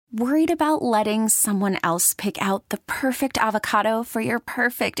Worried about letting someone else pick out the perfect avocado for your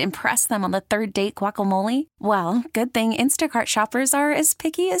perfect impress them on the third date guacamole? Well, good thing Instacart shoppers are as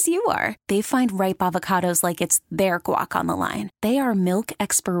picky as you are. They find ripe avocados like it's their guac on the line. They are milk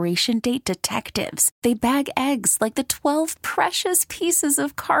expiration date detectives. They bag eggs like the 12 precious pieces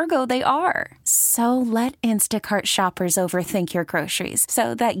of cargo they are. So let Instacart shoppers overthink your groceries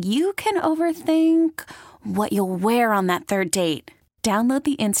so that you can overthink what you'll wear on that third date. Download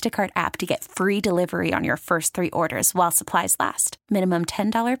the Instacart app to get free delivery on your first 3 orders while supplies last. Minimum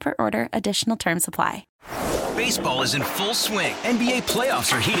 $10 per order. Additional terms apply. Baseball is in full swing. NBA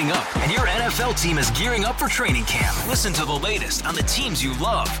playoffs are heating up, and your NFL team is gearing up for training camp. Listen to the latest on the teams you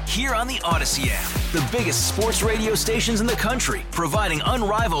love here on the Odyssey app. The biggest sports radio stations in the country, providing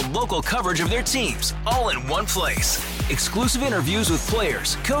unrivaled local coverage of their teams, all in one place. Exclusive interviews with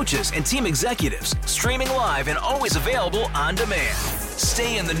players, coaches, and team executives, streaming live and always available on demand.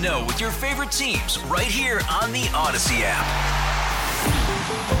 Stay in the know with your favorite teams right here on the Odyssey app.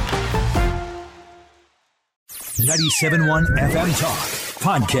 97.1 FM Talk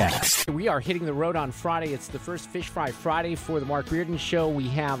Podcast. We are hitting the road on Friday. It's the first Fish Fry Friday for the Mark Reardon Show. We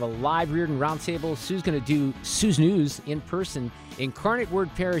have a live Reardon Roundtable. Sue's going to do Sue's News in person, Incarnate Word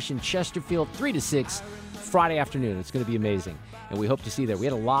Parish in Chesterfield, 3 to 6, Friday afternoon. It's going to be amazing, and we hope to see you there. We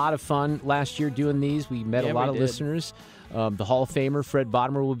had a lot of fun last year doing these. We met a lot of listeners. The Hall of Famer, Fred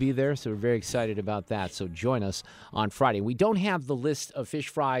Bottomer, will be there, so we're very excited about that. So join us on Friday. We don't have the list of fish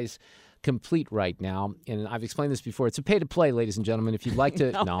fries complete right now, and I've explained this before. It's a pay-to-play, ladies and gentlemen. If you'd like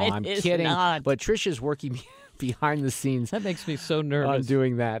to... No, I'm kidding. Not. But Trisha's working behind the scenes. That makes me so nervous. On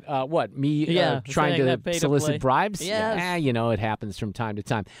doing that. What, me trying to solicit bribes? Yes. It happens from time to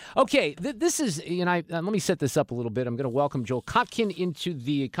time. Okay, this is, let me set this up a little bit. I'm going to welcome Joel Kotkin into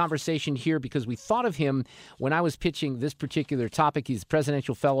the conversation here because we thought of him when I was pitching this particular topic. He's a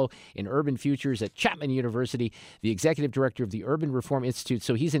presidential fellow in urban futures at Chapman University, the executive director of the Urban Reform Institute.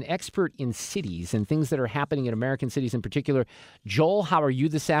 So he's an expert in cities and things that are happening in American cities in particular. Joel, how are you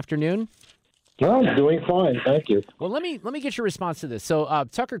this afternoon? Well, I'm doing fine, thank you. Well, let me get your response to this. So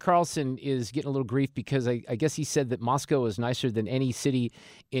Tucker Carlson is getting a little grief because I guess he said that Moscow is nicer than any city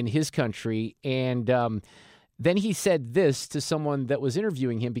in his country. And then he said this to someone that was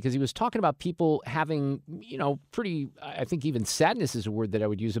interviewing him because he was talking about people having, pretty, I think even sadness is a word that I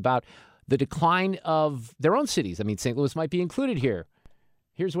would use, about the decline of their own cities. I mean, St. Louis might be included here.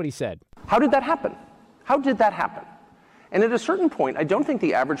 Here's what he said. How did that happen? How did that happen? And at a certain point, I don't think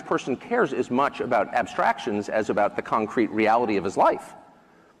the average person cares as much about abstractions as about the concrete reality of his life.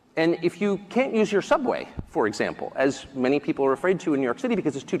 And if you can't use your subway, for example, as many people are afraid to in New York City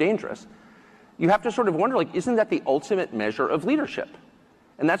because it's too dangerous, you have to sort of wonder, isn't that the ultimate measure of leadership?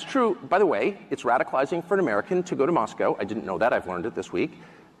 And that's true, by the way, it's radicalizing for an American to go to Moscow, I didn't know that, I've learned it this week,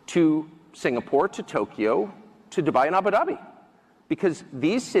 to Singapore, to Tokyo, to Dubai and Abu Dhabi. Because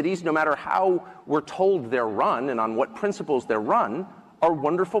these cities, no matter how we're told they're run and on what principles they're run, are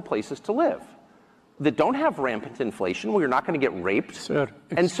wonderful places to live that don't have rampant inflation, where you're not going to get raped. Sir,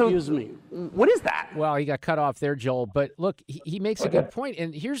 excuse me. What is that? Well, he got cut off there, Joel. But look, he makes a good point.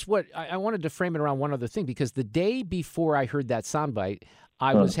 And here's what I wanted to frame it around one other thing, because the day before I heard that soundbite,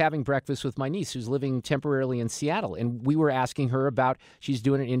 I was having breakfast with my niece who's living temporarily in Seattle, and we were asking her about, she's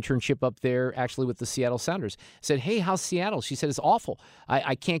doing an internship up there actually with the Seattle Sounders. I said, hey, how's Seattle? She said, it's awful.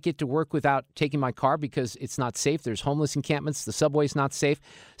 I can't get to work without taking my car because it's not safe. There's homeless encampments. The subway's not safe.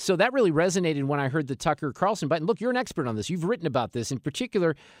 So that really resonated when I heard the Tucker Carlson bite. And look, you're an expert on this. You've written about this, in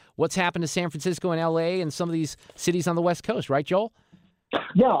particular, what's happened to San Francisco and L.A. and some of these cities on the West Coast, right, Joel?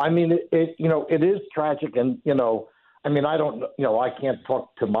 Yeah, I mean, it is tragic, and, I mean, I don't, I can't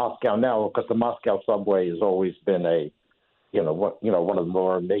talk to Moscow now because the Moscow subway has always been one of the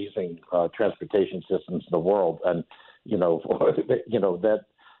more amazing transportation systems in the world, and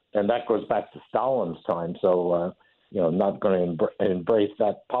that goes back to Stalin's time. So not going to embrace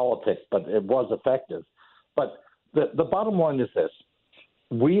that politics, but it was effective. But the bottom line is this: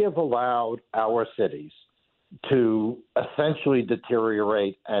 we have allowed our cities to essentially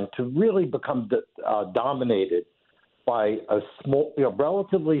deteriorate and to really become dominated by a small,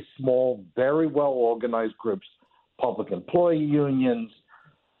 relatively small, very well organized groups, public employee unions,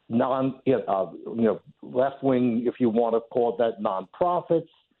 left wing, if you want to call it that, nonprofits.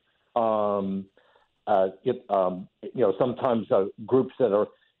 Sometimes groups that are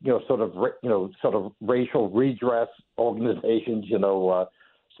sort of racial redress organizations,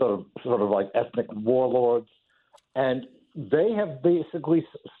 sort of like ethnic warlords, and they have basically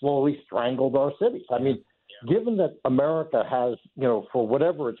slowly strangled our cities. I mean, given that America has, for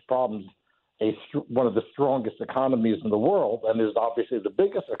whatever its problems, one of the strongest economies in the world and is obviously the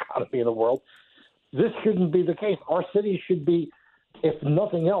biggest economy in the world, this shouldn't be the case. Our cities should be, if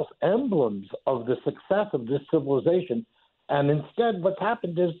nothing else, emblems of the success of this civilization. And instead, what's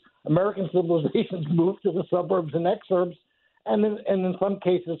happened is American civilization's moved to the suburbs and exurbs, and in some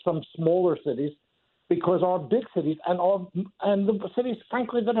cases, some smaller cities, because our big cities and the cities,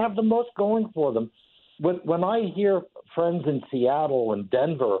 frankly, that have the most going for them. When I hear friends in Seattle and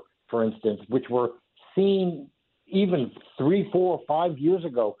Denver, for instance, which were seen even 3, 4, 5 years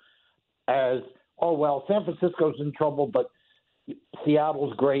ago as, oh, well, San Francisco's in trouble, but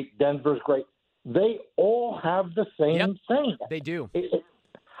Seattle's great, Denver's great. They all have the same thing. They do.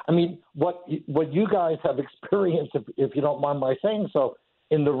 I mean, what you guys have experienced, if you don't mind my saying so,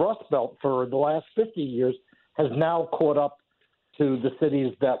 in the Rust Belt for the last 50 years has now caught up to the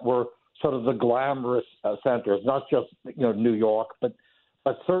cities that were sort of the glamorous centers, not just New York, but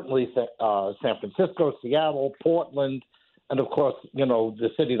certainly San Francisco, Seattle, Portland, and of course, the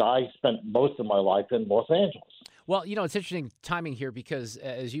city that I spent most of my life in, Los Angeles. Well, it's interesting timing here because,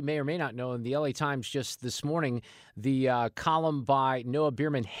 as you may or may not know, in the LA Times just this morning, the column by Noah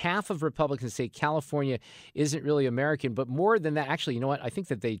Bierman, half of Republicans say California isn't really American. But more than that, actually, you know what? I think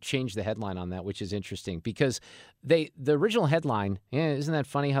that they changed the headline on that, which is interesting because the original headline, isn't that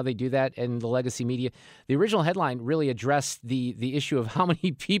funny how they do that in the legacy media? The original headline really addressed the issue of how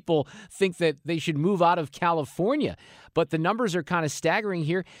many people think that they should move out of California. But the numbers are kind of staggering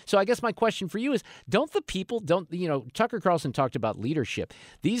here. So I guess my question for you is, Tucker Carlson talked about leadership.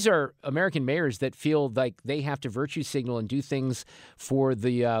 These are American mayors that feel like they have to virtue signal and do things for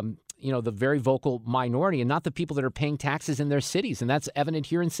the very vocal minority and not the people that are paying taxes in their cities. And that's evident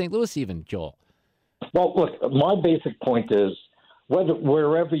here in St. Louis even, Joel. Well, look, my basic point is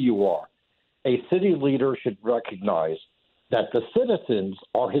wherever you are, a city leader should recognize that the citizens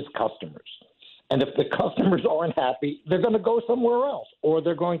are his customers. And if the customers aren't happy, they're going to go somewhere else, or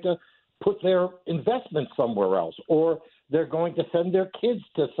they're going to put their investments somewhere else, or they're going to send their kids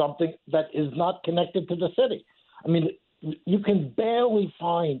to something that is not connected to the city. I mean, you can barely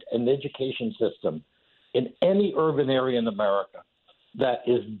find an education system in any urban area in America that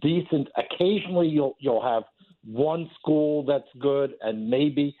is decent. Occasionally you'll have one school that's good, and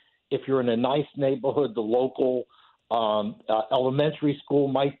maybe if you're in a nice neighborhood, the local elementary school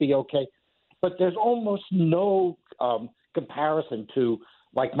might be okay. But there's almost no comparison to,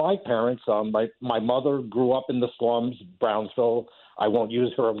 like my parents. My mother grew up in the slums, Brownsville. I won't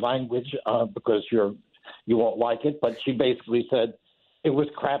use her language because you won't like it. But she basically said it was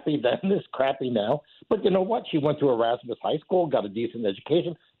crappy then, it's crappy now. But you know what? She went to Erasmus High School, got a decent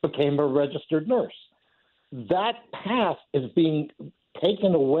education, became a registered nurse. That path is being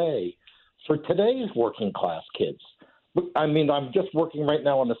taken away for today's working class kids. I mean, I'm just working right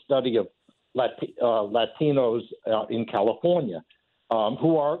now on a study of Latinos in California,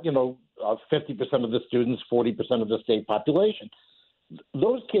 who are, 50% of the students, 40% of the state population.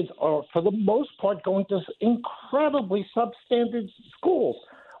 Those kids are, for the most part, going to incredibly substandard schools.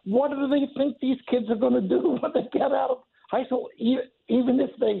 What do they think these kids are going to do when they get out of high school? Even if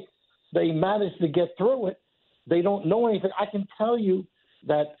they manage to get through it, they don't know anything. I can tell you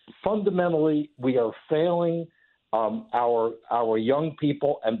that fundamentally we are failing our young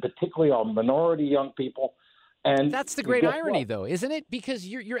people, and particularly our minority young people. And that's the great irony, though, isn't it? Because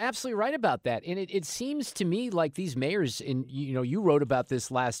you're absolutely right about that. And it seems to me like these mayors, you wrote about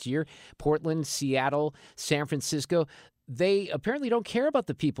this last year, Portland, Seattle, San Francisco, they apparently don't care about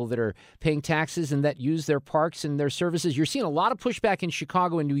the people that are paying taxes and that use their parks and their services. You're seeing a lot of pushback in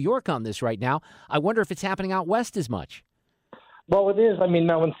Chicago and New York on this right now. I wonder if it's happening out west as much. Well, it is. I mean,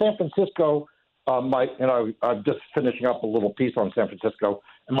 now in San Francisco, I'm just finishing up a little piece on San Francisco,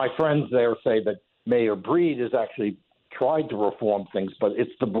 and my friends there say that Mayor Breed has actually tried to reform things, but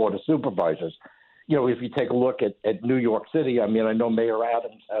it's the Board of Supervisors. If you take a look at New York City, I mean, I know Mayor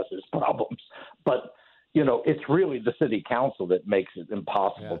Adams has his problems, but, it's really the city council that makes it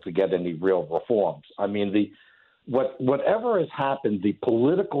impossible to get any real reforms. I mean, whatever has happened, the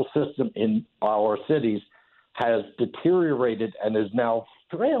political system in our cities has deteriorated and is now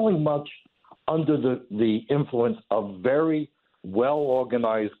fairly much under the influence of very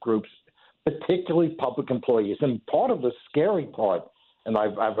well-organized groups, particularly public employees. And part of the scary part, and I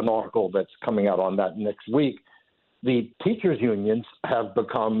have an article that's coming out on that next week, the teachers' unions have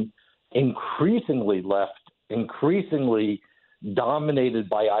become increasingly left, increasingly dominated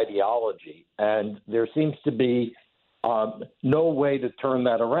by ideology, and there seems to be no way to turn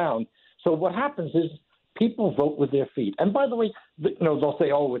that around. So what happens is people vote with their feet. And by the way, they'll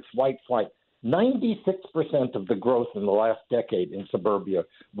say, oh, it's white flight. 96% of the growth in the last decade in suburbia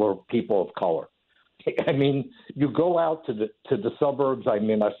were people of color. I mean, you go out to the suburbs. I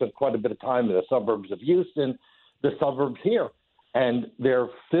mean, I spent quite a bit of time in the suburbs of Houston, the suburbs here, and they're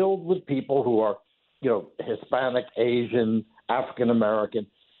filled with people who are, Hispanic, Asian, African American.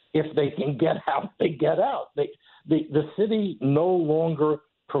 If they can get out, they get out. The city no longer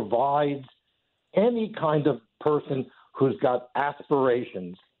provides any kind of person who's got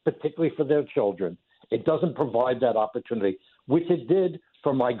aspirations, particularly for their children. It doesn't provide that opportunity, which it did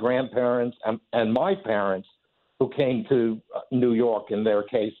for my grandparents and my parents who came to New York in their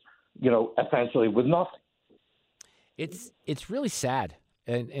case, essentially with nothing. It's really sad.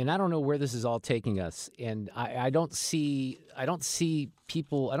 And I don't know where this is all taking us. And I don't see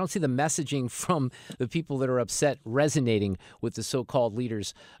people, I don't see the messaging from the people that are upset resonating with the so-called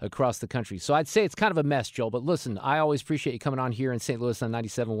leaders across the country. So I'd say it's kind of a mess, Joel. But listen, I always appreciate you coming on here in St. Louis on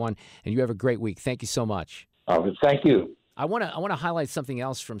 97.1, and you have a great week. Thank you so much. Thank you. I want to highlight something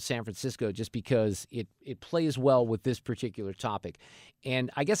else from San Francisco just because it plays well with this particular topic.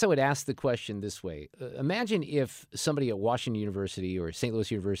 And I guess I would ask the question this way. Imagine if somebody at Washington University or St. Louis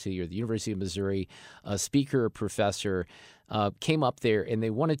University or the University of Missouri, a speaker or professor, came up there and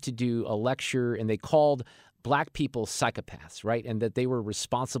they wanted to do a lecture and they called Black people psychopaths, right? And that they were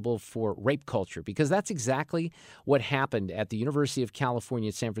responsible for rape culture, because that's exactly what happened at the University of California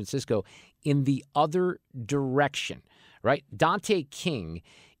at San Francisco in the other direction. Right? Dante King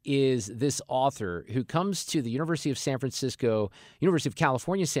is this author who comes to the University of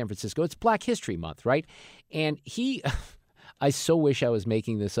California, San Francisco. It's Black History Month, right? And I so wish I was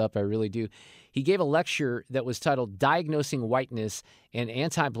making this up. I really do. He gave a lecture that was titled Diagnosing Whiteness and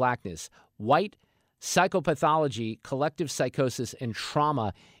Anti-Blackness, White Psychopathology, Collective Psychosis, and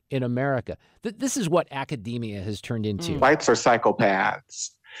Trauma in America. This is what academia has turned into. Whites are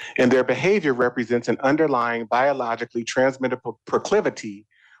psychopaths. And their behavior represents an underlying biologically transmittable proclivity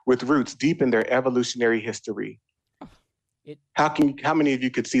with roots deep in their evolutionary history. How many of you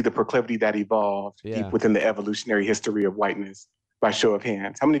could see the proclivity that evolved deep within the evolutionary history of whiteness by show of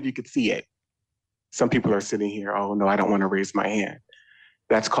hands? How many of you could see it? Some people are sitting here, oh no, I don't want to raise my hand.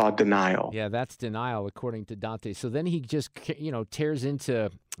 That's called denial. Yeah, that's denial, according to Dante. So then he just, tears into,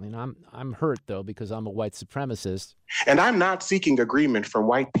 and I'm hurt, though, because I'm a white supremacist. And I'm not seeking agreement from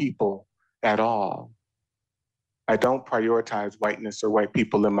white people at all. I don't prioritize whiteness or white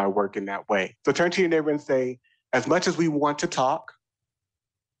people in my work in that way. So turn to your neighbor and say, as much as we want to talk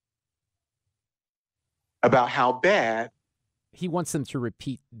about how bad he wants them to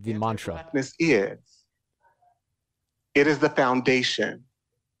repeat the mantra. Blackness is, it is the foundation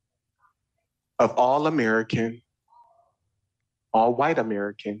of all American, all white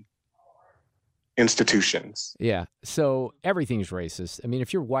American institutions. Yeah. So everything's racist. I mean,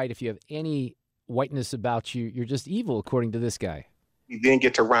 if you're white, if you have any whiteness about you, you're just evil, according to this guy. We then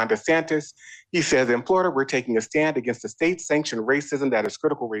get to Ron DeSantis. He says, in Florida, we're taking a stand against the state-sanctioned racism that is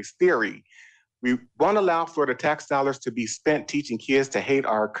critical race theory. We won't allow Florida tax dollars to be spent teaching kids to hate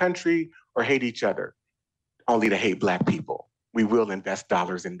our country or hate each other, only to hate Black people. We will invest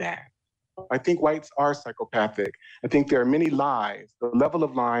dollars in that. I think whites are psychopathic. I think there are many lies, the level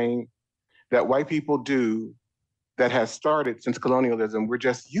of lying that white people do that has started since colonialism, we're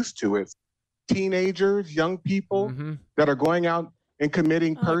just used to it. Teenagers, young people that are going out and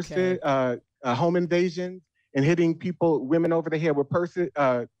committing home invasions and hitting women over the head with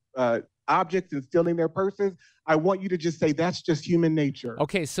objects and stealing their purses. I want you to just say that's just human nature.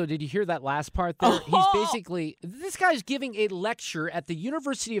 Okay, so did you hear that last part there? He's basically, this guy's giving a lecture at the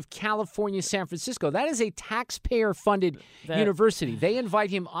University of California, San Francisco. That is a taxpayer-funded university. They invite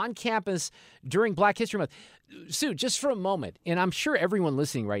him on campus during Black History Month. Sue, just for a moment, and I'm sure everyone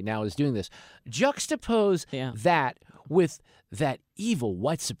listening right now is doing this, juxtapose that with that evil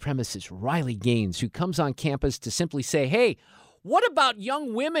white supremacist Riley Gaines, who comes on campus to simply say, hey, what about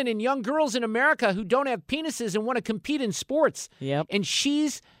young women and young girls in America who don't have penises and want to compete in sports? Yep. And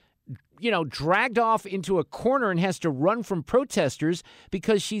she's, dragged off into a corner and has to run from protesters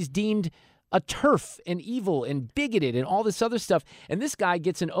because she's deemed a TERF and evil and bigoted and all this other stuff. And this guy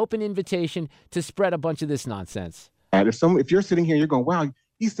gets an open invitation to spread a bunch of this nonsense. And if you're sitting here, you're going, wow,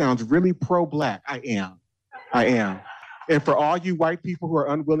 he sounds really pro-Black. I am. And for all you white people who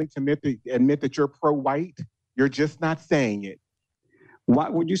are unwilling to admit that you're pro-white, you're just not saying it.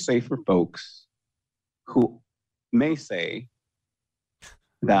 What would you say for folks who may say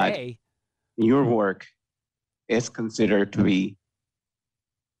that your work is considered to be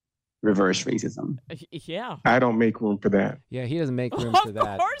reverse racism. Yeah. I don't make room for that. Yeah, he doesn't make room for that.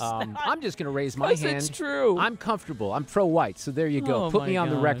 Of course not. I'm just going to raise my hand. It's true. I'm comfortable. I'm pro-white, so there you go. Oh, Put my me on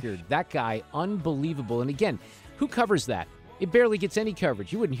the gosh. record. That guy, unbelievable. And again, who covers that? It barely gets any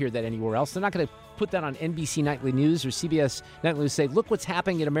coverage. You wouldn't hear that anywhere else. They're not going to put that on NBC Nightly News or CBS Nightly News, say, look what's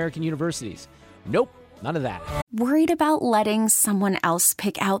happening at American universities. Nope, none of that. Worried about letting someone else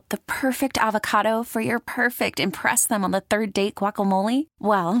pick out the perfect avocado for your perfect impress them on the third date guacamole?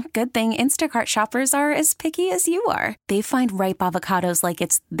 Well, good thing Instacart shoppers are as picky as you are. They find ripe avocados like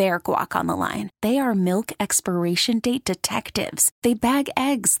it's their guac on the line. They are milk expiration date detectives. They bag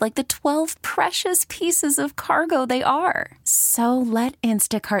eggs like the 12 precious pieces of cargo they are. So let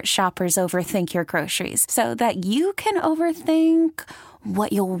Instacart shoppers overthink your groceries so that you can overthink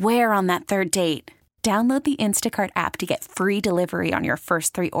what you'll wear on that third date. Download the Instacart app to get free delivery on your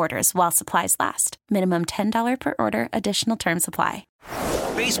first 3 orders while supplies last. Minimum $10 per order. Additional terms apply.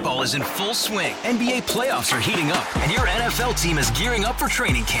 Baseball is in full swing. NBA playoffs are heating up, and your NFL team is gearing up for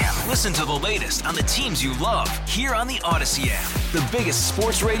training camp. Listen to the latest on the teams you love here on the Odyssey app. The biggest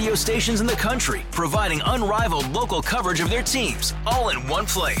sports radio stations in the country, providing unrivaled local coverage of their teams, all in one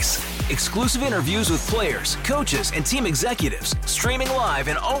place. Exclusive interviews with players, coaches, and team executives, streaming live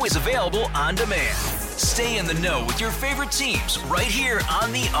and always available on demand. Stay in the know with your favorite teams right here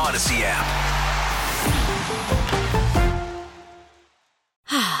on the Odyssey app.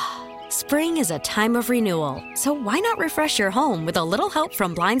 Spring is a time of renewal, so why not refresh your home with a little help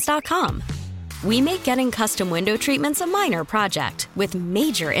from Blinds.com? We make getting custom window treatments a minor project with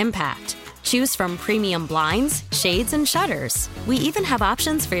major impact. Choose from premium blinds, shades, and shutters. We even have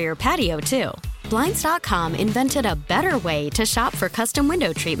options for your patio, too. Blinds.com invented a better way to shop for custom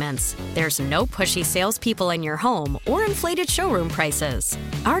window treatments. There's no pushy salespeople in your home or inflated showroom prices.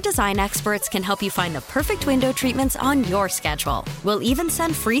 Our design experts can help you find the perfect window treatments on your schedule. We'll even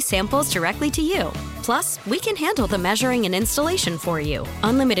send free samples directly to you. Plus, we can handle the measuring and installation for you.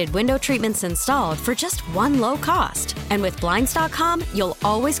 Unlimited window treatments installed for just one low cost. And with Blinds.com, you'll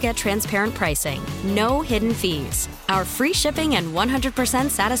always get transparent pricing. No hidden fees. Our free shipping and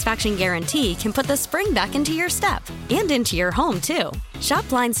 100% satisfaction guarantee can put the spring back into your step and into your home, too. Shop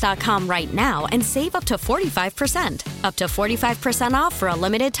Blinds.com right now and save up to 45%. Up to 45% off for a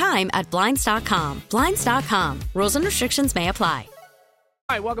limited time at Blinds.com. Blinds.com. Rules and restrictions may apply.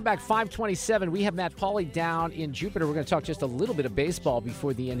 All right, welcome back. 527. We have Matt Pauley down in Jupiter. We're going to talk just a little bit of baseball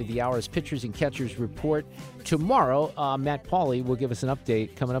before the end of the hour as pitchers and catchers report tomorrow. Matt Pauley will give us an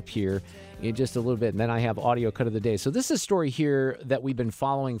update coming up here in just a little bit, and then I have audio cut of the day. So this is a story here that we've been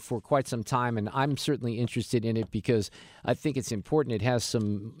following for quite some time, and I'm certainly interested in it because I think it's important. It has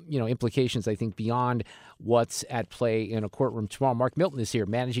some, implications, I think, beyond what's at play in a courtroom tomorrow. Mark Milton is here,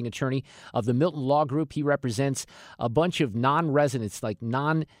 managing attorney of the Milton Law Group. He represents a bunch of non-residents, like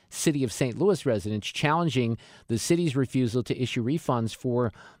non-City of St. Louis residents, challenging the city's refusal to issue refunds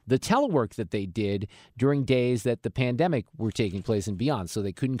for the telework that they did during days that the pandemic were taking place and beyond. So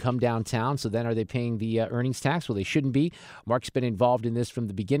they couldn't come downtown. So then are they paying the earnings tax? Well, they shouldn't be. Mark's been involved in this from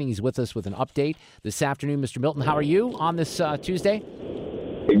the beginning. He's with us with an update this afternoon. Mr. Milton, how are you on this Tuesday?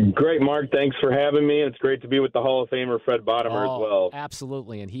 Great, Mark. Thanks for having me. It's great to be with the Hall of Famer, Fred Bottomer, as well.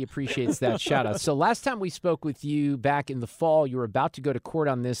 Absolutely, and he appreciates that shout-out. So last time we spoke with you back in the fall, you were about to go to court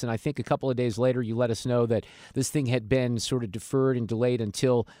on this, and I think a couple of days later you let us know that this thing had been sort of deferred and delayed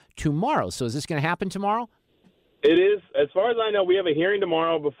until tomorrow. So is this going to happen tomorrow? It is. As far as I know, we have a hearing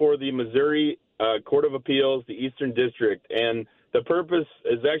tomorrow before the Missouri Court of Appeals, the Eastern District, and the purpose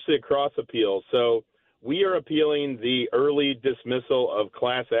is actually a cross appeal. So we are appealing the early dismissal of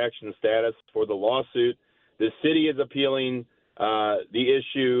class action status for the lawsuit. The city is appealing the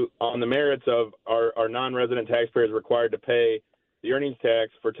issue on the merits of our non-resident taxpayers required to pay the earnings tax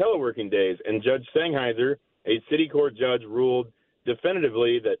for teleworking days. And Judge Sennheiser, a city court judge, ruled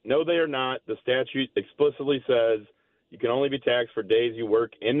definitively that no, they are not. The statute explicitly says you can only be taxed for days you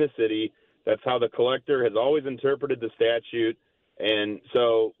work in the city. That's how the collector has always interpreted the statute. And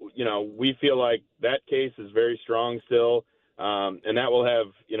so, we feel like that case is very strong still, and that will have,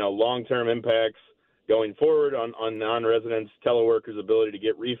 long-term impacts going forward on non-residents, teleworkers' ability to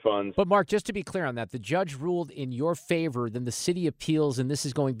get refunds. But, Mark, just to be clear on that, the judge ruled in your favor, then the city appeals, and this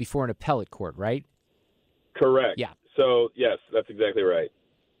is going before an appellate court, right? Correct. Yeah. So, yes, that's exactly right.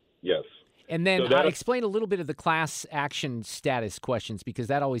 Yes. And then So explain a little bit of the class action status questions, because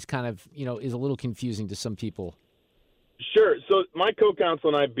that always kind of, is a little confusing to some people. Sure. So my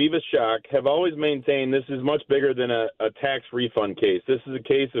co-counsel and I, Beavis Schock, have always maintained this is much bigger than a tax refund case. This is a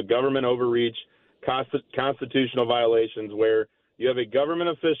case of government overreach, constitutional violations, where you have a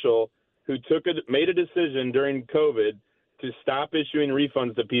government official who made a decision during COVID to stop issuing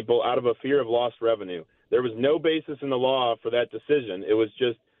refunds to people out of a fear of lost revenue. There was no basis in the law for that decision. It was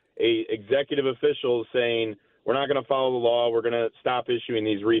just a executive official saying, we're not going to follow the law. We're going to stop issuing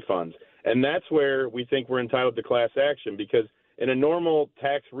these refunds. And that's where we think we're entitled to class action, because in a normal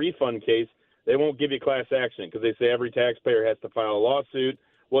tax refund case, they won't give you class action because they say every taxpayer has to file a lawsuit.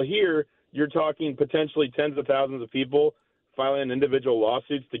 Well, here you're talking potentially tens of thousands of people filing individual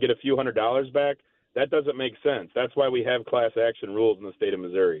lawsuits to get a few $100s back. That doesn't make sense. That's why we have class action rules in the state of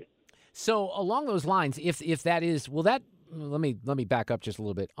Missouri. So along those lines, if that is, will that, let me back up just a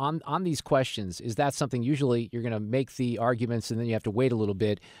little bit. On these questions, is that something usually you're going to make the arguments and then you have to wait a little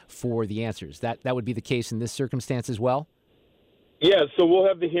bit for the answers? That would be the case in this circumstance as well? Yeah, so we'll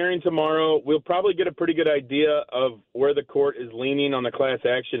have the hearing tomorrow. We'll probably get a pretty good idea of where the court is leaning on the class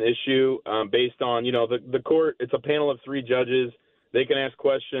action issue based on, the court, it's a panel of 3 judges. They can ask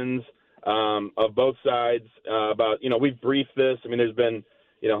questions of both sides about, we've briefed this. I mean, there's been,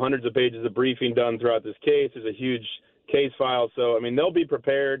 hundreds of pages of briefing done throughout this case. There's a huge case file. So, I mean, they'll be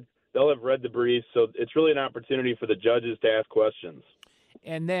prepared. They'll have read the briefs. So it's really an opportunity for the judges to ask questions.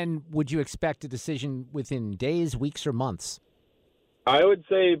 And then would you expect a decision within days, weeks, or months? I would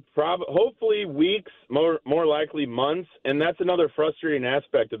say hopefully weeks, more likely months, and that's another frustrating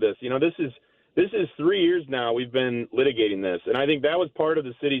aspect of this. This is 3 years now we've been litigating this, and I think that was part of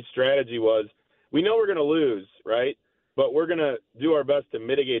the city's strategy was we know we're going to lose, right? But we're going to do our best to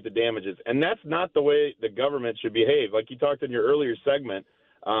mitigate the damages, and that's not the way the government should behave. Like you talked in your earlier segment,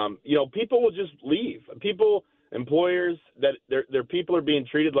 people will just leave. Employers that their people are being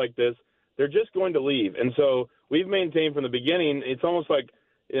treated like this, they're just going to leave, and so we've maintained from the beginning, it's almost like,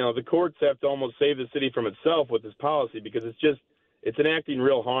 the courts have to almost save the city from itself with this policy because it's enacting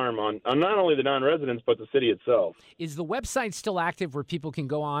real harm on not only the non-residents but the city itself. Is the website still active where people can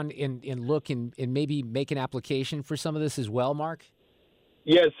go on and look and maybe make an application for some of this as well, Mark?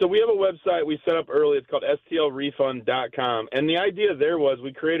 Yeah, so we have a website we set up early. It's called stlrefund.com, and the idea there was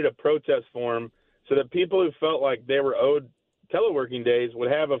we created a protest form so that people who felt like they were owed teleworking days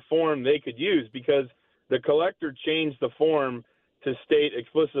would have a form they could use because the collector changed the form to state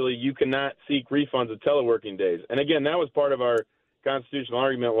explicitly you cannot seek refunds of teleworking days. And again, that was part of our constitutional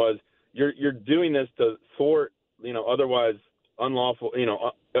argument was you're doing this to thwart, otherwise unlawful,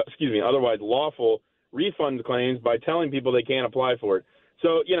 otherwise lawful refund claims by telling people they can't apply for it.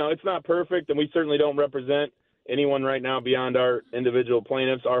 So, it's not perfect, and we certainly don't represent anyone right now beyond our individual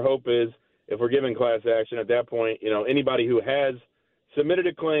plaintiffs. Our hope is if we're given class action at that point, anybody who has submitted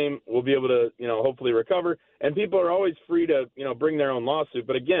a claim will be able to, hopefully recover. And people are always free to, bring their own lawsuit.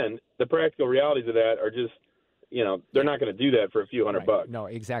 But again, the practical realities of that are just, they're not going to do that for a few $100. No,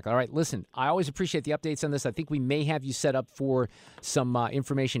 exactly. All right. Listen, I always appreciate the updates on this. I think we may have you set up for some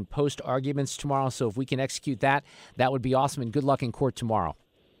information post-arguments tomorrow. So if we can execute that, that would be awesome. And good luck in court tomorrow.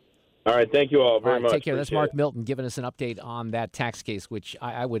 All right. Thank you all very much. Take care. That's Mark Milton giving us an update on that tax case, which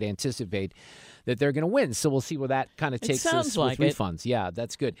I would anticipate that they're going to win. So we'll see where that kind of takes us with refunds. Yeah,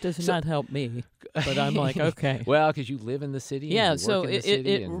 that's good. Does not help me, but I'm like, okay. Well, because you live in the city. Yeah, and you so work in the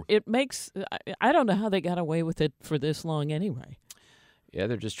city it makes – I don't know how they got away with it for this long anyway. Yeah,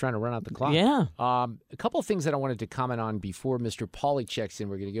 they're just trying to run out the clock. Yeah. A couple of things that I wanted to comment on before Mr. Pauley checks in.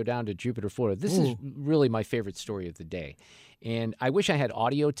 We're going to go down to Jupiter, Florida. This is really my favorite story of the day. And I wish I had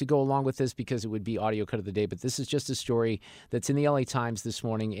audio to go along with this because it would be audio cut of the day. But this is just a story that's in the LA Times this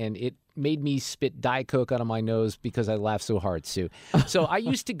morning, and it made me spit Diet Coke out of my nose because I laughed so hard, Sue. So I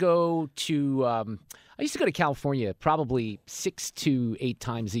used to go to California probably 6 to 8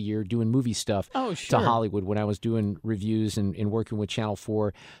 times a year doing movie stuff to Hollywood when I was doing reviews and working with Channel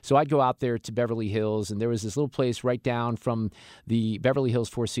 4. So I'd go out there to Beverly Hills, and there was this little place right down from the Beverly Hills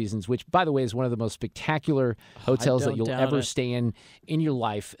Four Seasons, which, by the way, is one of the most spectacular hotels that you'll ever stay in your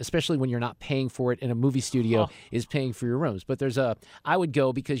life, especially when you're not paying for it and a movie studio is paying for your rooms. But I would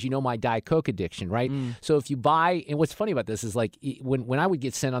go because my Diet Coke addiction, right? So if you buy, and what's funny about this is like when I would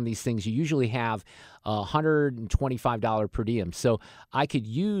get sent on these things, you usually have $125 per diem. So I could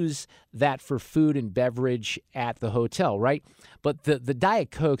use that for food and beverage at the hotel, right? But the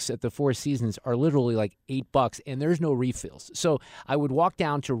Diet Cokes at the Four Seasons are literally like $8, and there's no refills. So I would walk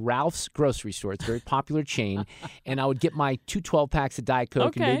down to Ralph's grocery store. It's a very popular chain, and I would get my 2 12-packs of Diet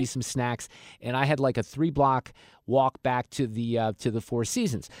Coke and maybe some snacks. And I had like a 3-block walk back to the Four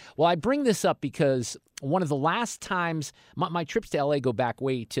Seasons. Well, I bring this up because one of the last times, my trips to L.A. go back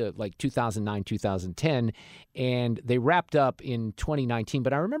way to like 2009, 2010, and they wrapped up in 2019.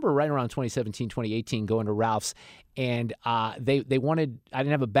 But I remember right around 2017, 2018 going to Ralph's, and they wanted, I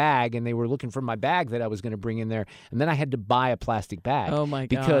didn't have a bag, and they were looking for my bag that I was going to bring in there. And then I had to buy a plastic bag. Oh, my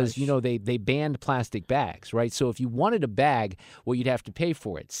gosh. Because, they banned plastic bags, right? So if you wanted a bag, well, you'd have to pay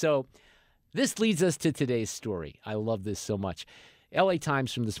for it. So this leads us to today's story. I love this so much. LA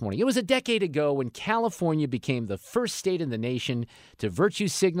Times from this morning. It was a decade ago when California became the first state in the nation to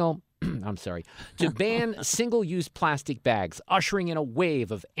to ban single-use plastic bags, ushering in a wave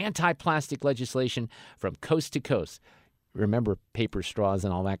of anti-plastic legislation from coast to coast. Remember paper straws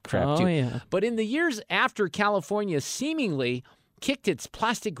and all that crap, too. Yeah. But in the years after California seemingly kicked its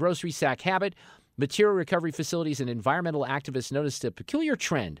plastic grocery sack habit, material recovery facilities and environmental activists noticed a peculiar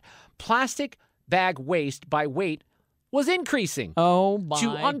trend. Plastic bag waste by weight was increasing to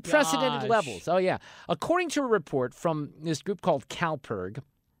unprecedented levels. Oh, yeah. According to a report from this group called CalPERG,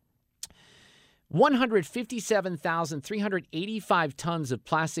 157,385 tons of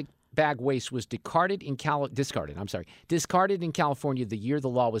plastic bag waste was discarded in California the year the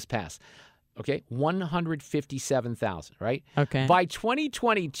law was passed. Okay, 157,000, right? Okay. By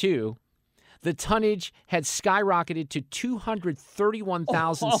 2022, the tonnage had skyrocketed to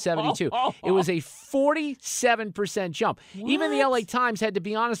 231,072. It was a 47% jump. What? Even the LA Times had to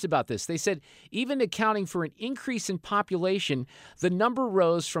be honest about this. They said even accounting for an increase in population, the number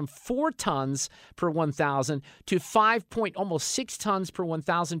rose from 4 tons per 1,000 to almost 6 tons per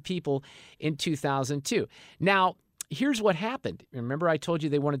 1,000 people in 2002. Now, here's what happened. Remember I told you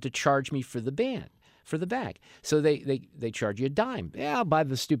they wanted to charge me for the bag. So they charge you a dime. Yeah, I'll buy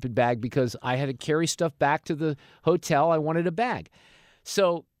the stupid bag because I had to carry stuff back to the hotel. I wanted a bag.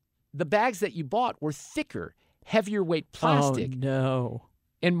 So the bags that you bought were thicker, heavier weight plastic. Oh, no.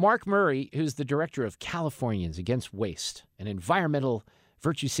 And Mark Murray, who's the director of Californians Against Waste, an environmental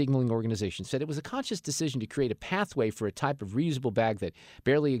virtue signaling organization, said it was a conscious decision to create a pathway for a type of reusable bag that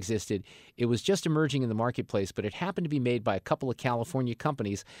barely existed. It was just emerging in the marketplace, but it happened to be made by a couple of California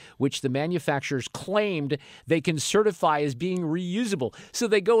companies, which the manufacturers claimed they can certify as being reusable. So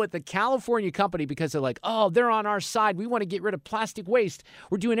they go with the California company because they're like, oh, they're on our side. We want to get rid of plastic waste.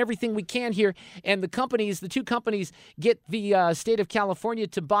 We're doing everything we can here. And the two companies get the state of California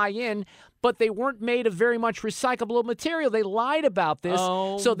to buy in, but they weren't made of very much recyclable material. They lied about this.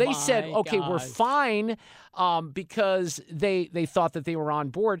 So they said, okay, we're fine because they thought that they were on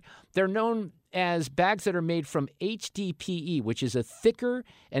board. They're known as bags that are made from HDPE, which is a thicker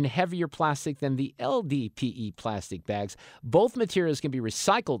and heavier plastic than the LDPE plastic bags. Both materials can be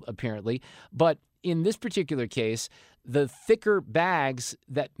recycled, apparently, but in this particular case, the thicker bags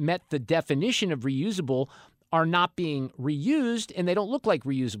that met the definition of reusable are not being reused, and they don't look like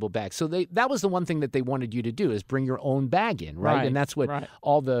reusable bags. So that was the one thing that they wanted you to do, is bring your own bag in, right? And that's what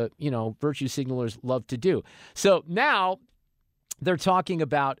all the, virtue signalers love to do. So now they're talking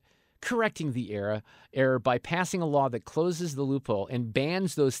about correcting the error by passing a law that closes the loophole and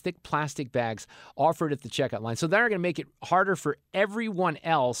bans those thick plastic bags offered at the checkout line. So they're going to make it harder for everyone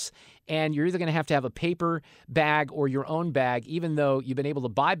else, and you're either going to have a paper bag or your own bag, even though you've been able to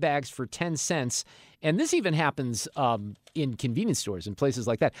buy bags for 10 cents. And this even happens in convenience stores and places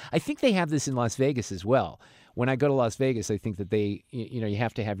like that. I think they have this in Las Vegas as well. When I go to Las Vegas, I think that you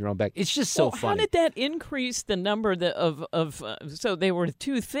have to have your own bag. It's just so funny. How did that increase the number so they were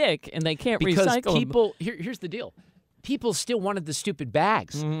too thick and they can't recycle them? People, here's the deal. People still wanted the stupid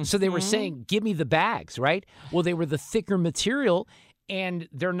bags. Mm-hmm. So they were saying, give me the bags, right? Well, they were the thicker material, and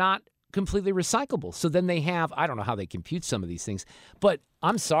they're not completely recyclable. So then they have, I don't know how they compute some of these things, but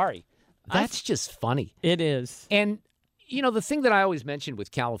I'm sorry. That's just funny. It is. And, the thing that I always mention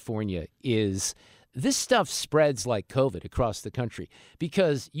with California is this stuff spreads like COVID across the country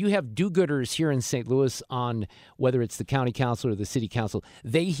because you have do-gooders here in St. Louis on whether it's the county council or the city council.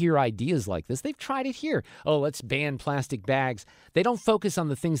 They hear ideas like this. They've tried it here. Oh, let's ban plastic bags. They don't focus on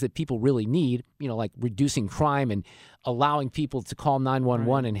the things that people really need, like reducing crime and allowing people to call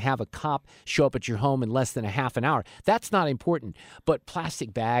 911 and have a cop show up at your home in less than a half an hour. That's not important. But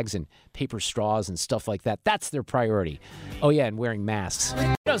plastic bags and paper straws and stuff like that, that's their priority. Oh, yeah, and wearing masks.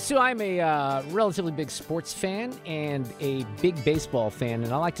 Sue, I'm a relatively big sports fan and a big baseball fan,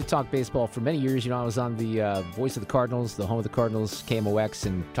 and I like to talk baseball for many years. I was on the Voice of the Cardinals, the home of the Cardinals, KMOX,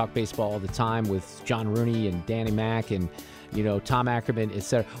 and talk baseball all the time with John Rooney and Danny Mac and Tom Ackerman, et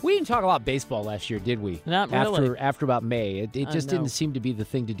cetera. We didn't talk a lot of baseball last year, did we? Not really. After about May. It just didn't seem to be the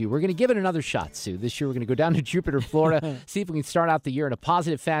thing to do. We're going to give it another shot, Sue. This year we're going to go down to Jupiter, Florida, see if we can start out the year in a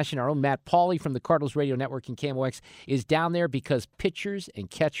positive fashion. Our own Matt Pauley from the Cardinals Radio Network and KMOX is down there because pitchers and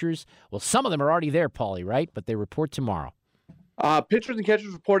catchers, well, some of them are already there, Pauley, right? But they report tomorrow. Pitchers and catchers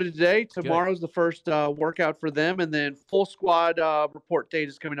reported today. Tomorrow's the first workout for them, and then full squad report date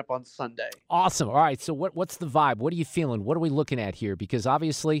is coming up on Sunday. Awesome. All right, so what's the vibe? What are you feeling? What are we looking at here? Because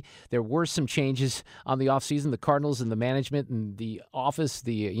obviously there were some changes on the offseason. The Cardinals and the management and the office,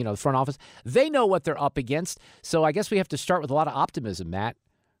 the front office, they know what they're up against. So I guess we have to start with a lot of optimism, Matt.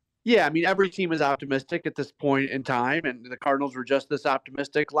 Yeah, I mean, every team is optimistic at this point in time, and the Cardinals were just this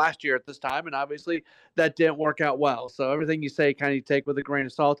optimistic last year at this time, and obviously that didn't work out well. So everything you say kind of take with a grain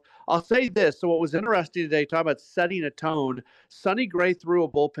of salt. I'll say this. So what was interesting today, talk about setting a tone, Sonny Gray threw a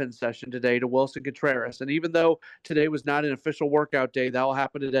bullpen session today to Wilson Contreras, and even though today was not an official workout day, that will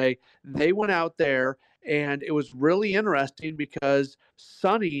happen today, they went out there, and it was really interesting because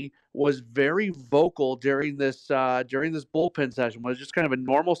Sonny was very vocal during this bullpen session. It was just kind of a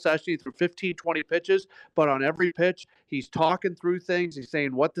normal session. He threw 15, 20 pitches, but on every pitch, he's talking through things. He's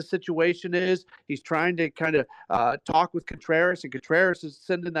saying what the situation is. He's trying to kind of talk with Contreras, and Contreras is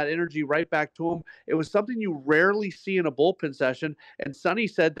sending that energy right back to him. It was something you rarely see in a bullpen session, and Sonny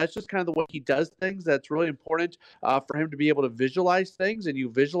said that's just kind of the way he does things. That's really important for him to be able to visualize things, and you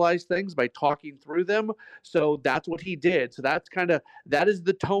visualize things by talking through them. So that's what he did. So that is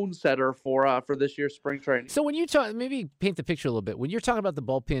the tone setter for this year's spring training. So when you talk, maybe paint the picture a little bit. When you're talking about the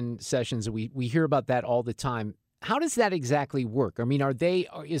bullpen sessions, we hear about that all the time. How does that exactly work? I mean,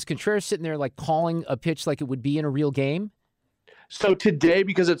 is Contreras sitting there like calling a pitch like it would be in a real game? So today,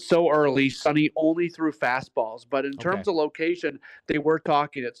 because it's so early, Sonny only threw fastballs. But in terms of location, they were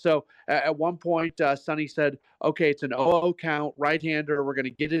talking it. So at one point, Sonny said, okay, it's an 0-0 count, right-hander. We're going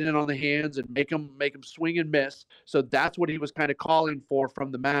to get it in on the hands and make him swing and miss. So that's what he was kind of calling for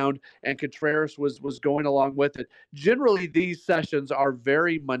from the mound, and Contreras was going along with it. Generally, these sessions are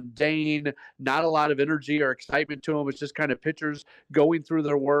very mundane, not a lot of energy or excitement to them. It's just kind of pitchers going through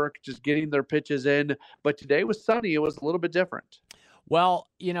their work, just getting their pitches in. But today with Sonny, it was a little bit different. Well,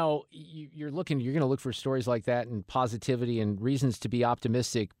 you're going to look for stories like that and positivity and reasons to be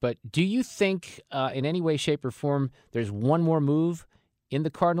optimistic. But do you think in any way, shape, or form there's one more move in the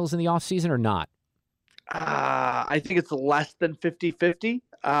Cardinals in the offseason or not? I think it's less than 50-50.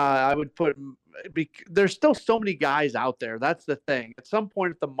 I would put there's still so many guys out there. That's the thing. At some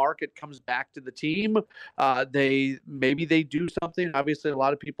point, if the market comes back to the team, they do something. Obviously, a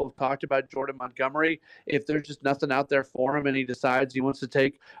lot of people have talked about Jordan Montgomery. If there's just nothing out there for him and he decides he wants to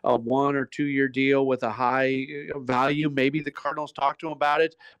take a 1 or 2 year deal with a high value, maybe the Cardinals talk to him about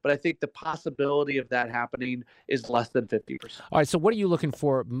it. But I think the possibility of that happening is less than 50%. All right. So what are you looking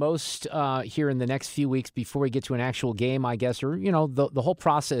for most here in the next few weeks before we get to an actual game, I guess, or, the whole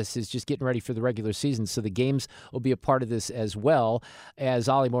process is just getting ready for the regular season. So the games will be a part of this as well as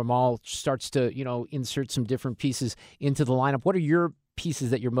Oli Marmol starts to, insert some different pieces into the lineup. What are your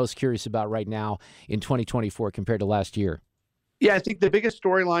pieces that you're most curious about right now in 2024 compared to last year? Yeah, I think the biggest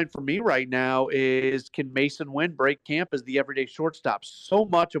storyline for me right now is, can Mason Wynn break camp as the everyday shortstop? So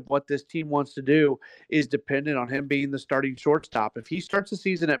much of what this team wants to do is dependent on him being the starting shortstop. If he starts the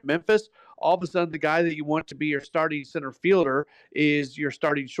season at Memphis, all of a sudden the guy that you want to be your starting center fielder is your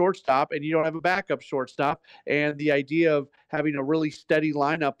starting shortstop, and you don't have a backup shortstop. And the idea of having a really steady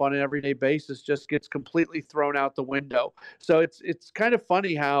lineup on an everyday basis just gets completely thrown out the window. So it's kind of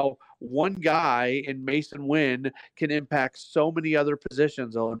funny how one guy in Mason Wynn can impact so many other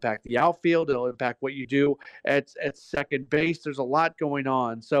positions. It'll impact the outfield. It'll impact what you do at second base. There's a lot going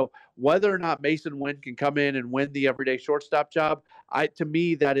on. So whether or not Mason Wynn can come in and win the everyday shortstop job, to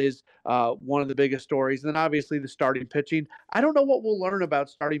me, that is one of the biggest stories. And then obviously the starting pitching. I don't know what we'll learn about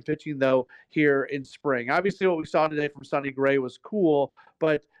starting pitching, though, here in spring. Obviously what we saw today from Sonny Gray was cool,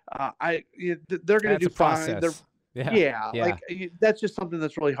 but they're going to do fine. Yeah. Like that's just something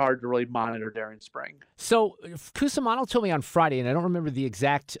that's really hard to really monitor during spring. So Cusimano told me on Friday, and I don't remember the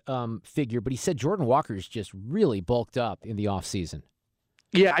exact figure, but he said Jordan Walker's just really bulked up in the offseason.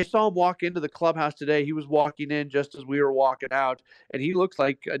 Yeah, I saw him walk into the clubhouse today. He was walking in just as we were walking out, and he looks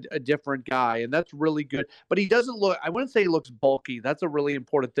like a different guy, and that's really good. But he doesn't look – I wouldn't say he looks bulky. That's a really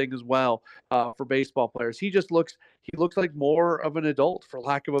important thing as well for baseball players. He just looks he looks like more of an adult, for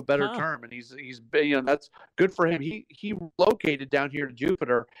lack of a better term. And he's that's good for him. He relocated down here to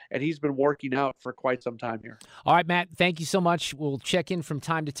Jupiter, and he's been working out for quite some time here. All right, Matt, thank you so much. We'll check in from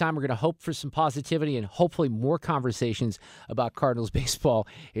time to time. We're going to hope for some positivity and hopefully more conversations about Cardinals baseball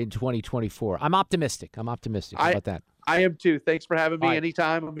in 2024. I'm optimistic. How about that? I am too. Thanks for having me. Right.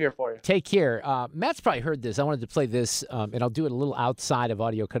 Anytime, I'm here for you. Take care. Matt's probably heard this. I wanted to play this, and I'll do it a little outside of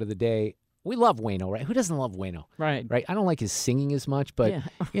Audio Cut of the Day. We love Waino, right? Who doesn't love Waino? Right. I don't like his singing as much, but,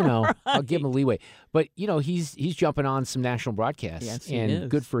 right. I'll give him a leeway. But, he's jumping on some national broadcasts, and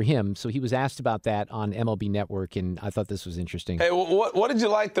good for him. So he was asked about that on MLB Network, and I thought this was interesting. Hey, what did you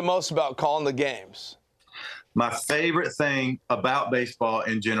like the most about calling the games? My favorite thing about baseball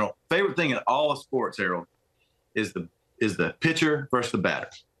in general, favorite thing in all of sports, Harold, is the pitcher versus the batter.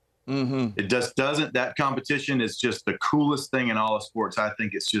 Mm-hmm. It just doesn't. That competition is just the coolest thing in all of sports. I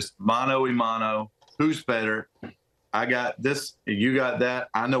think it's just mano a mano. Who's better? I got this. You got that.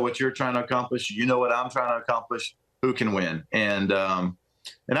 I know what you're trying to accomplish. You know what I'm trying to accomplish. Who can win? And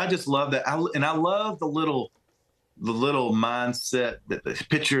I just love that. I love the little mindset that the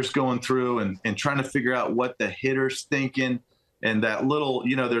pitcher's going through and trying to figure out what the hitter's thinking. And that little,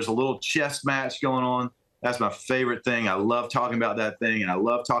 there's a little chess match going on. That's my favorite thing. I love talking about that thing, and I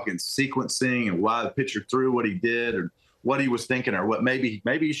love talking sequencing and why the pitcher threw what he did or what he was thinking or what maybe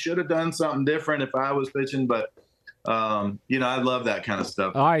he should have done something different if I was pitching. But, I love that kind of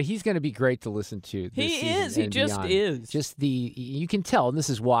stuff. All right, he's going to be great to listen to this He is. He just beyond. is. You can tell, and this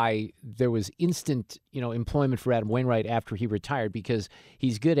is why there was instant, employment for Adam Wainwright after he retired, because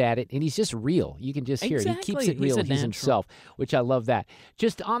he's good at it, and he's just real. You can just hear it. He keeps it real. He's himself, which I love that.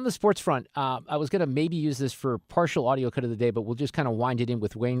 Just on the sports front, I was going to maybe use this for partial Audio Cut of the Day, but we'll just kind of wind it in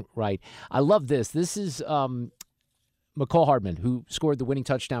with Wainwright. I love this. This is McCall Hardman, who scored the winning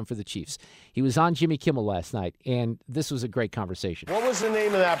touchdown for the Chiefs. He was on Jimmy Kimmel last night, and this was a great conversation. What was the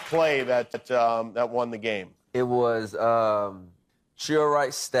name of that play that won the game? It was Trio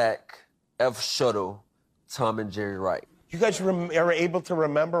Right Stack, F Shuttle, Tom and Jerry Wright. You guys are able to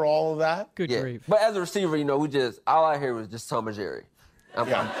remember all of that? Good grief. But as a receiver, all I hear was just Tom and Jerry.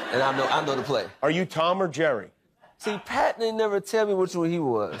 And I know the play. Are you Tom or Jerry? See, Pat didn't never tell me which one he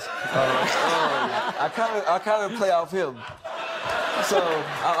was. I kind of play off him. So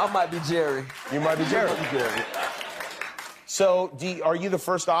I might be Jerry. You might be Jerry. So are you the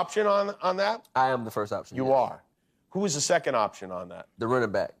first option on that? I am the first option. You are. Who was the second option on that? The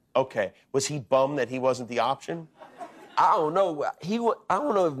running back. Okay. Was he bummed that he wasn't the option? I don't know. I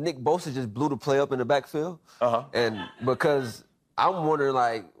don't know if Nick Bosa just blew the play up in the backfield. Uh-huh. And because I'm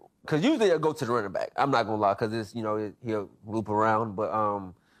wondering, because usually they'll go to the running back. I'm not going to lie, because it's, he'll loop around. But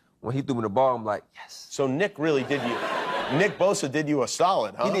when he threw me the ball, I'm like, yes. So Nick Bosa did you a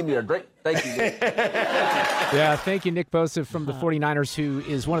solid, huh? He did me a great, thank you, Nick. Yeah, thank you, Nick Bosa from the 49ers, who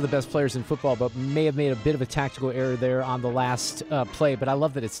is one of the best players in football, but may have made a bit of a tactical error there on the last play. But I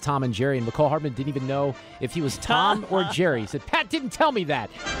love that it's Tom and Jerry, and McCall Hardman didn't even know if he was Tom or Jerry. He said, Pat didn't tell me that.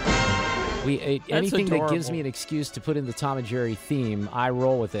 Anything that gives me an excuse to put in the Tom and Jerry theme, I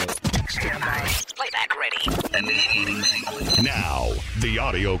roll with it. Stand by. Playback ready. Now, the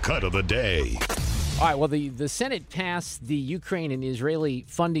Audio Cut of the Day. All right, well, the Senate passed the Ukraine and Israeli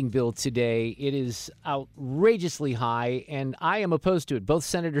funding bill today. It is outrageously high, and I am opposed to it. Both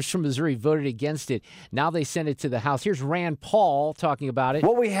senators from Missouri voted against it. Now they sent it to the House. Here's Rand Paul talking about it.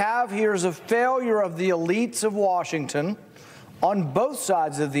 What we have here is a failure of the elites of Washington on both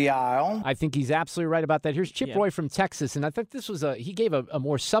sides of the aisle. I think he's absolutely right about that. Here's Chip Roy from Texas, and I think this was he gave a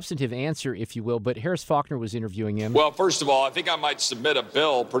more substantive answer, if you will, but Harris Faulkner was interviewing him. Well, first of all, I think I might submit a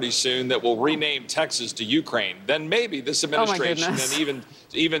bill pretty soon that will rename Texas to Ukraine. Then maybe this administration and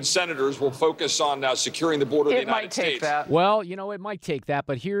even senators will focus on securing the border of the United States. Well, it might take that,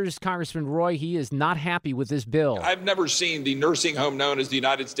 but here's Congressman Roy. He is not happy with this bill. I've never seen the nursing home known as the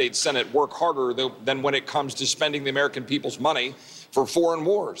United States Senate work harder than when it comes to spending the American people's money for foreign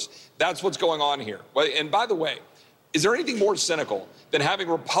wars. That's what's going on here. And by the way, is there anything more cynical than having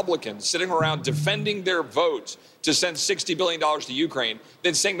Republicans sitting around defending their votes to send $60 billion to Ukraine,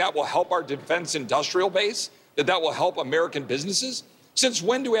 than saying that will help our defense industrial base, that will help American businesses? Since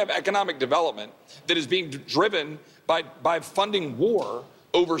when do we have economic development that is being driven by funding war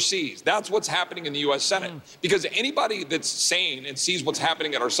overseas? That's what's happening in the U.S. Senate. Because anybody that's sane and sees what's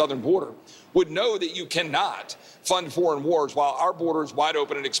happening at our southern border would know that you cannot fund foreign wars while our border is wide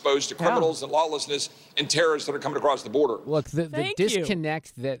open and exposed to criminals and lawlessness and terrorists that are coming across the border. Look, the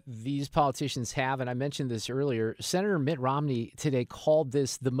disconnect that these politicians have, and I mentioned this earlier, Senator Mitt Romney today called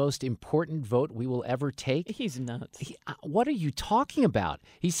this the most important vote we will ever take. He's nuts. What are you talking about?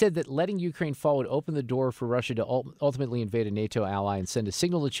 He said that letting Ukraine fall would open the door for Russia to ultimately invade a NATO ally and send a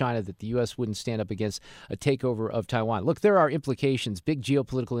signal to China that the U.S. wouldn't stand up against a takeover of Taiwan. Look, there are implications, big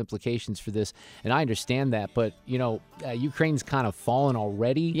geopolitical implications for this, and I understand that, but Ukraine's kind of fallen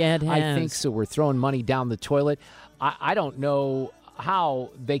already. Yeah, it has. I think so. We're throwing money down the toilet. I don't know how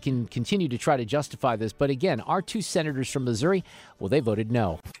they can continue to try to justify this. But again, our two senators from Missouri, well, they voted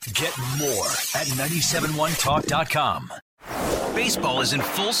no. Get more at 971talk.com. Baseball is in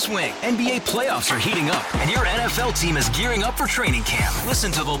full swing. NBA playoffs are heating up, and your NFL team is gearing up for training camp.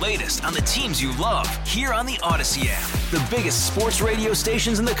 Listen to the latest on the teams you love here on the Odyssey app. The biggest sports radio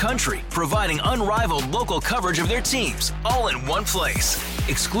stations in the country, providing unrivaled local coverage of their teams, all in one place.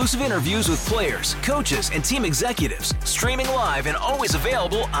 Exclusive interviews with players, coaches, and team executives, streaming live and always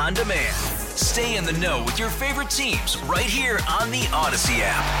available on demand. Stay in the know with your favorite teams right here on the Odyssey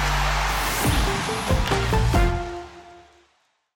app.